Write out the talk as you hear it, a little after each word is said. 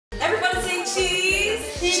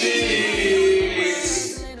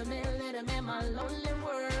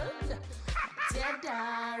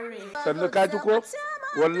Sannu ka ji ko?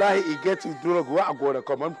 Wallahi, he get his drug. What I go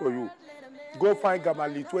recommend for you? Go find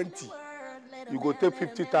Gamali 20. You go take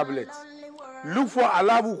 50 tablets. Look for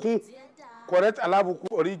Alabuku, correct Alabuku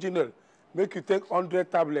original. Make you take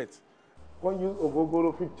 100 tablets. When you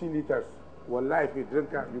go 50 liters. Wallahi, if you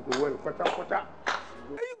drink that, you go well. Kwata.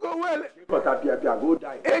 You go well. Go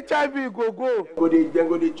die. HIV go. Then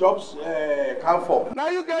go the chops camphor. Now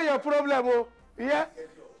you get your problem, oh. Yeah?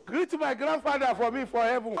 Greet my grandfather for me for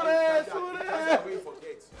heaven. Now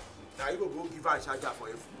you go give her a charger for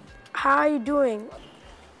heaven. How are you doing?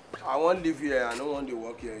 I won't live here. I don't want to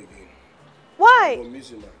work here again. Why? I'm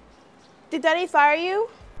missing her. Did Daddy fire you?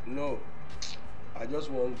 No. I just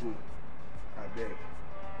won't go. I beg.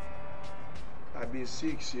 I've been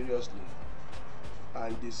sick, seriously.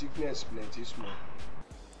 And the sickness plenty small.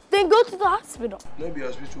 Then go to the hospital. No be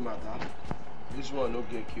hospital matter. This one no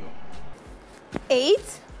get cure.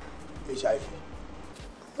 8? HIV.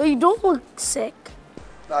 Well, you don't look sick.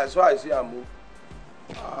 That's why I say I move.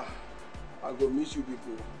 I go miss you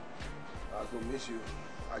people. I go miss you.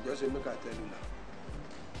 I just say make I tell you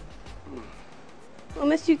now. I'll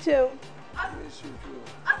miss you too. I miss you too.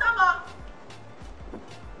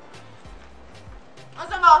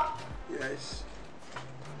 Asama! Yes.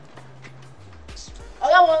 I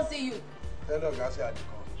want to see you. Tell Oga say I dey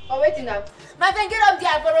come. Oh, wait now. My friend, get up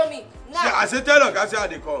there and follow me. Now. Yeah, I say tell Oga say I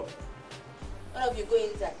dey come. All of you go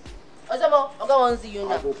inside. Asama, Oga wants to see you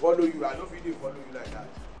now. I go follow you. I don't really follow you like that.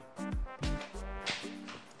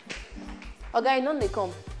 Oga, you know they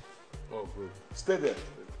come. Oh, good. Stay there.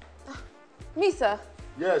 Me, sir.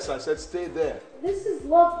 Yes, I said stay there. This is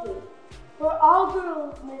lovely. We're all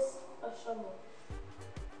going to miss Oshoma.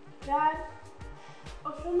 Dad,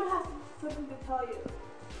 Oshoma has something to tell you.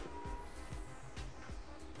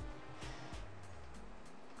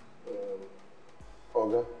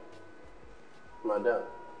 Oga, Madam,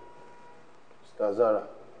 Sister Zara,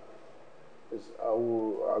 I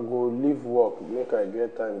go leave work, make I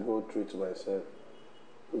get time go treat myself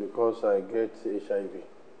because I get HIV.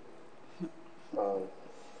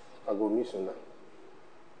 I go miss you now.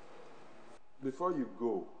 Before you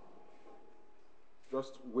go,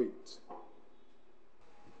 just wait.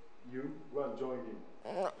 You go and join him.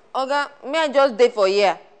 Oga, me I just date for a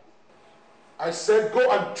year. I said go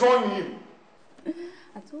and join him.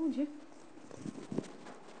 I told you.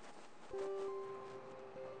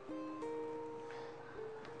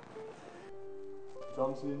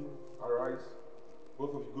 Johnson, arise.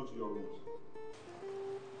 Both of you go to your rooms.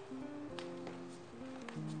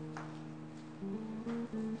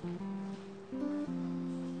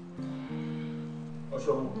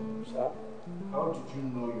 Oshomo, Sir? how did you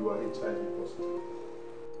know you are HIV positive?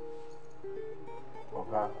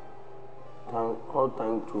 Oga, all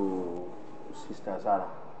time to Sister Zara.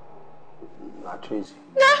 Not Tracy.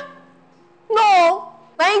 Nah. No.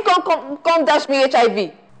 Now you come dash me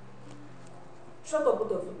HIV. Shut up,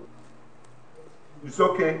 both of you. It's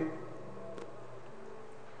okay.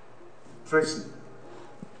 Tracy,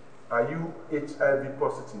 are you HIV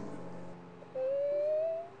positive?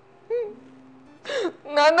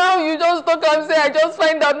 Now you just talk and say I just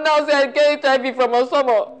find out now say I get HIV from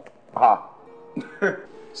Osama. Ah.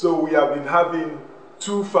 So we have been having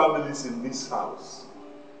two families in this house.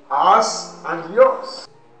 Ours and yours.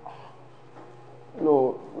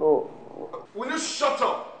 No. Will you shut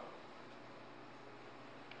up?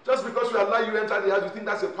 Just because we allow you enter the house, you think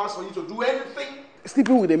that's a pass for you to do anything?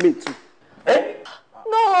 Sleeping with a mate too. Eh?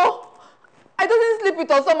 No. I don't sleep with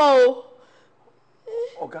Osama.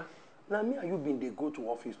 Oga, now me and you been they go to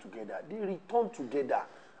office together. They return together.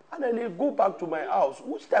 And then they go back to my house.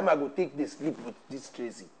 Which time I go take the sleep with this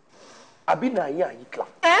Tracy? I been na here Hitler.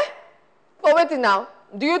 Eh? But wait now.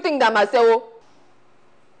 Do you think that myself?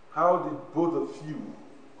 How did both of you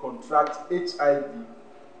contract HIV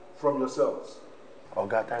from yourselves?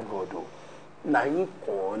 Oga, thank God though. Na him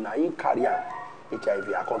carry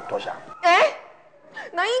HIV, I can't touch her. Eh?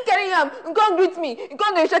 Now you carry him. You can't greet me. You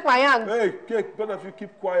can't shake my hand. Hey, Kate, both of you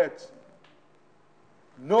keep quiet.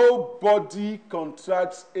 Nobody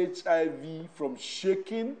contracts HIV from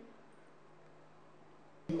shaking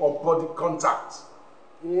or body contact.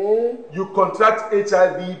 You contract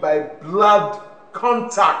HIV by blood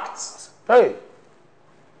contact. Hey,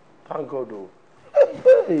 thank God though.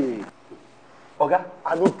 Hey. Oga,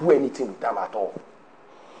 I don't do anything with them at all.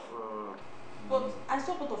 But I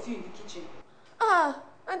saw both of you in the kitchen. Ah,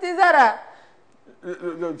 Auntie Zara.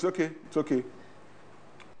 It's okay. It's okay.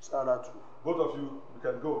 Sarah too. Both of you, you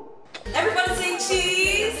can go. Everybody say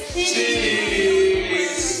cheese! Cheese!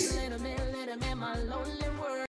 Cheese!